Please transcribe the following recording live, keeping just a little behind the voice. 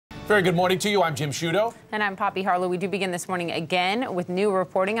Very good morning to you. I'm Jim Sciutto. And I'm Poppy Harlow. We do begin this morning again with new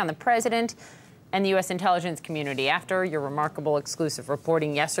reporting on the president and the U.S. intelligence community. After your remarkable exclusive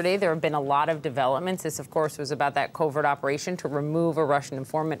reporting yesterday, there have been a lot of developments. This, of course, was about that covert operation to remove a Russian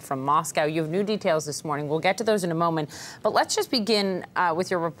informant from Moscow. You have new details this morning. We'll get to those in a moment. But let's just begin with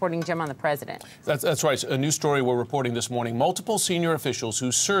your reporting, Jim, on the president. That's right. A new story we're reporting this morning. Multiple senior officials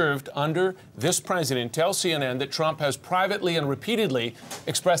who served under this president tell CNN that Trump has privately and repeatedly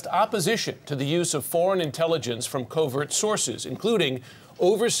expressed opposition to the use of foreign intelligence from covert sources, including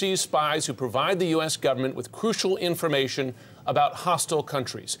overseas spies who provide the U.S. government with crucial information about hostile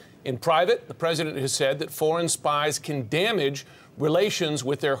countries. In private, the president has said that foreign spies can damage relations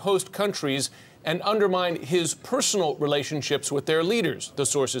with their host countries and undermine his personal relationships with their leaders, the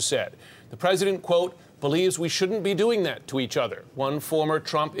sources said. The president, quote, believes we shouldn't be doing that to each other, one former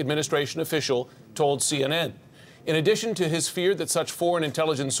Trump administration official told CNN. In addition to his fear that such foreign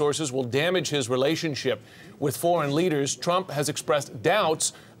intelligence sources will damage his relationship with foreign leaders, Trump has expressed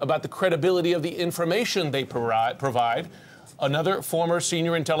doubts about the credibility of the information they provide. Another former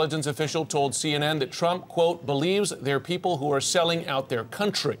senior intelligence official told CNN that Trump, quote, believes they're people who are selling out their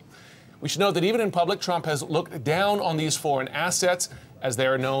country. We should note that even in public, Trump has looked down on these foreign assets, as they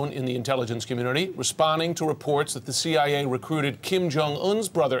are known in the intelligence community, responding to reports that the CIA recruited Kim Jong-un's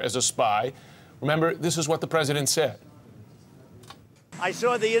brother as a spy. Remember, this is what the president said. I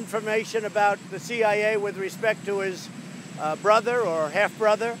saw the information about the CIA with respect to his brother or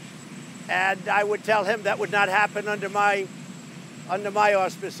half-brother, and I would tell him that would not happen under my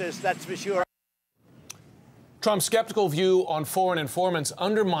auspices, that's for sure. Trump's skeptical view on foreign informants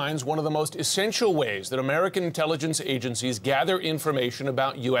undermines one of the most essential ways that American intelligence agencies gather information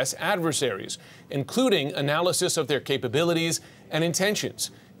about U.S. adversaries, including analysis of their capabilities and intentions.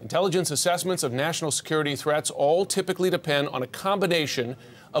 Intelligence assessments of national security threats all typically depend on a combination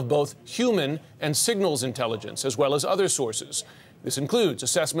of both human and signals intelligence, as well as other sources. This includes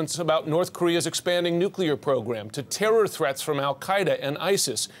assessments about North Korea's expanding nuclear program, to terror threats from al-Qaeda and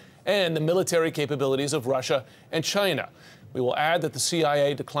ISIS, and the military capabilities of Russia and China. We will add that the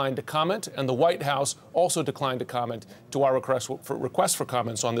CIA declined to comment, and the White House also declined to comment to our request for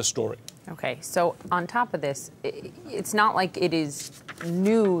comments on this story. Okay, so on top of this, it's not like it is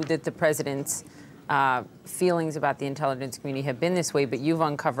new that the president's feelings about the intelligence community have been this way, but you've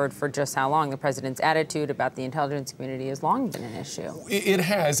uncovered for just how long the president's attitude about the intelligence community has long been an issue. It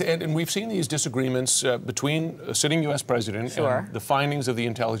has, and we've seen these disagreements between a sitting U.S. president and the findings of the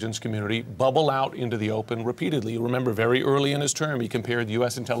intelligence community bubble out into the open repeatedly. You remember very early in his term, he compared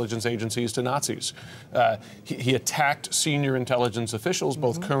U.S. intelligence agencies to Nazis. He attacked senior intelligence officials,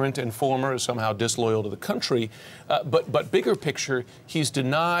 both current and former, as somehow disloyal to the country. But bigger picture, he's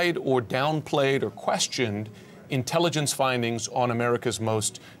denied or downplayed or questioned intelligence findings on America's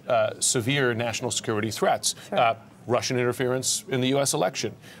most severe national security threats. Sure. Russian interference in the U.S.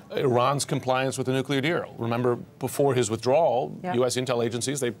 election, Iran's compliance with the nuclear deal. Remember, before his withdrawal, U.S. intel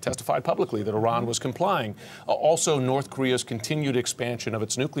agencies, they testified publicly that Iran was complying. Also, North Korea's continued expansion of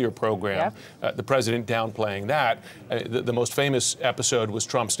its nuclear program, the president downplaying that. The most famous episode was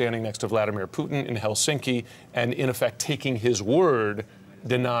Trump standing next to Vladimir Putin in Helsinki and, in effect, taking his word,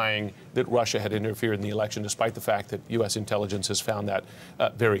 denying that Russia had interfered in the election, despite the fact that U.S. intelligence has found that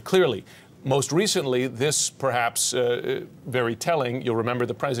very clearly. Most recently, this perhaps very telling, you'll remember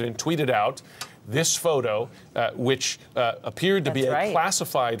the president tweeted out this photo, which appeared to be a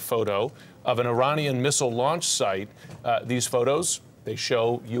classified photo of an Iranian missile launch site. These photos, they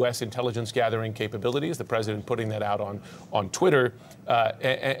show U.S. intelligence gathering capabilities, the president putting that out on Twitter,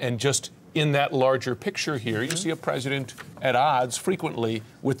 and just in that larger picture here, you see a president at odds frequently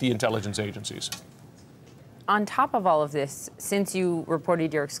with the intelligence agencies. On top of all of this, since you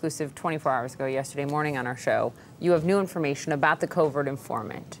reported your exclusive 24 hours ago yesterday morning on our show, you have new information about the covert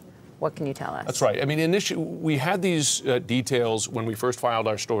informant. What can you tell us? That's right. I mean, initially, we had these details when we first filed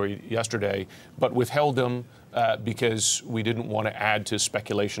our story yesterday, but withheld them because we didn't want to add to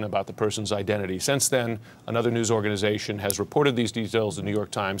speculation about the person's identity. Since then, another news organization has reported these details in the New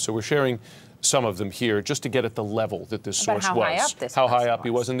York Times, so we're sharing some of them here just to get at the level that this source was. How high up he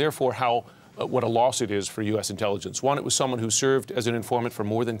was, and therefore what a loss it is for U.S. intelligence. One, it was someone who served as an informant for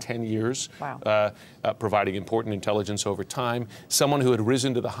more than 10 years, providing important intelligence over time, someone who had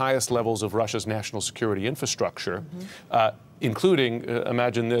risen to the highest levels of Russia's national security infrastructure, including,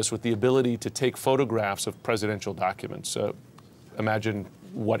 imagine this, with the ability to take photographs of presidential documents. Imagine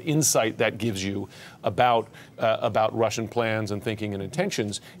what insight that gives you about Russian plans and thinking and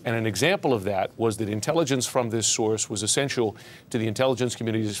intentions. And an example of that was that intelligence from this source was essential to the intelligence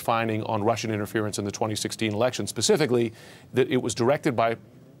community's finding on Russian interference in the 2016 election, specifically that it was directed by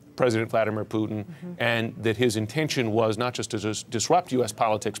President Vladimir Putin, and that his intention was not just to disrupt U.S.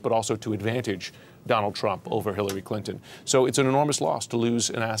 politics, but also to advantage Donald Trump over Hillary Clinton. So it's an enormous loss to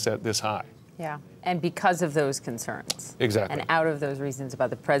lose an asset this high. Yeah, and because of those concerns. Exactly. And out of those reasons about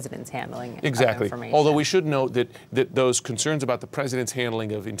the president's handling of information. Although we should note that those concerns about the president's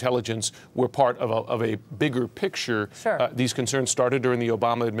handling of intelligence were part of a bigger picture. Sure. These concerns started during the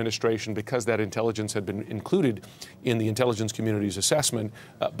Obama administration because that intelligence had been included in the intelligence community's assessment,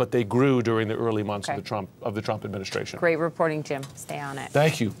 but they grew during the early months of the Trump administration. Great reporting, Jim. Stay on it.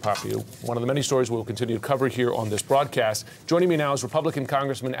 Thank you, Poppy. One of the many stories we'll continue to cover here on this broadcast. Joining me now is Republican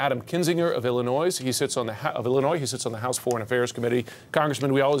Congressman Adam Kinzinger of Illinois. He sits on the House Foreign Affairs Committee.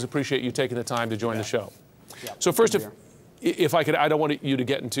 Congressman, we always appreciate you taking the time to join the show. Yeah. So first, if I could, I don't want you to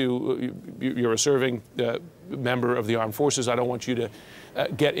get into, you're a serving member of the armed forces. I don't want you to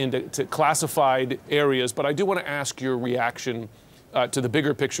get into classified areas, but I do want to ask your reaction to the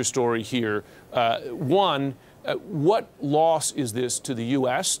bigger picture story here. One, what loss is this to the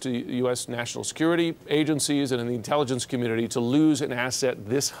U.S., to U.S. national security agencies and in the intelligence community to lose an asset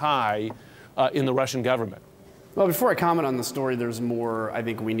this high in the Russian government? Well, before I comment on the story, there's more I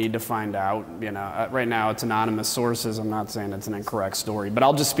think we need to find out. You know, right now it's anonymous sources. I'm not saying it's an incorrect story, but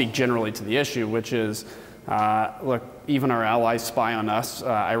I'll just speak generally to the issue, which is, look, even our allies spy on us.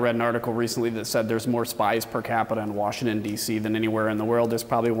 I read an article recently that said there's more spies per capita in Washington, D.C. than anywhere in the world. There's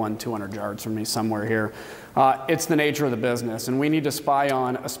probably one 200 yards from me somewhere here. It's the nature of the business, and we need to spy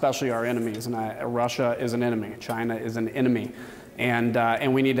on especially our enemies. And Russia is an enemy. China is an enemy.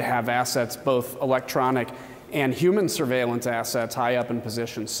 And we need to have assets, both electronic and human surveillance assets, high up in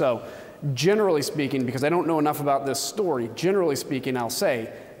positions. So generally speaking, because I don't know enough about this story, generally speaking, I'll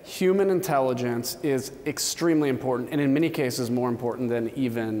say human intelligence is extremely important, and in many cases more important than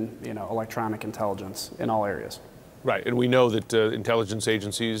even electronic intelligence in all areas. Right, and we know that intelligence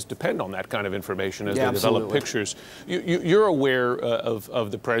agencies depend on that kind of information as they develop pictures. You're aware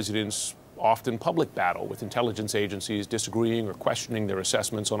of the president's often public battle with intelligence agencies disagreeing or questioning their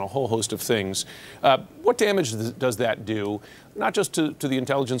assessments on a whole host of things. What damage does that do, not just to the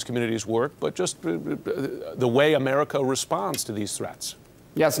intelligence community's work, but just the way America responds to these threats?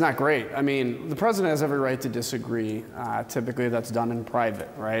 Yeah, it's not great. I mean, the president has every right to disagree. Typically, that's done in private,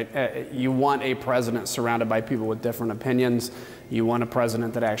 right? You want a president surrounded by people with different opinions. You want a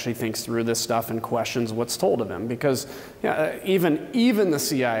president that actually thinks through this stuff and questions what's told of him. Because even the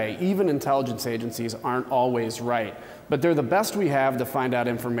CIA, even intelligence agencies aren't always right. But they're the best we have to find out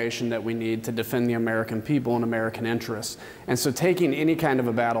information that we need to defend the American people and American interests. And so taking any kind of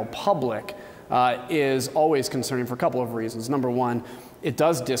a battle public is always concerning for a couple of reasons. Number one, it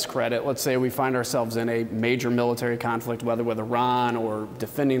does discredit, let's say we find ourselves in a major military conflict, whether with Iran or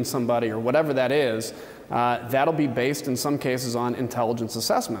defending somebody or whatever that is, that'll be based in some cases on intelligence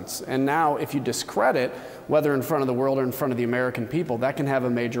assessments. And now if you discredit, whether in front of the world or in front of the American people, that can have a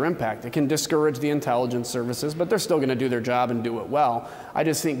major impact. It can discourage the intelligence services, but they're still going to do their job and do it well. I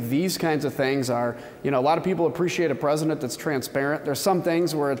just think these kinds of things are, a lot of people appreciate a president that's transparent. There's some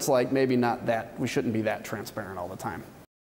things where it's like maybe not that, we shouldn't be that transparent all the time.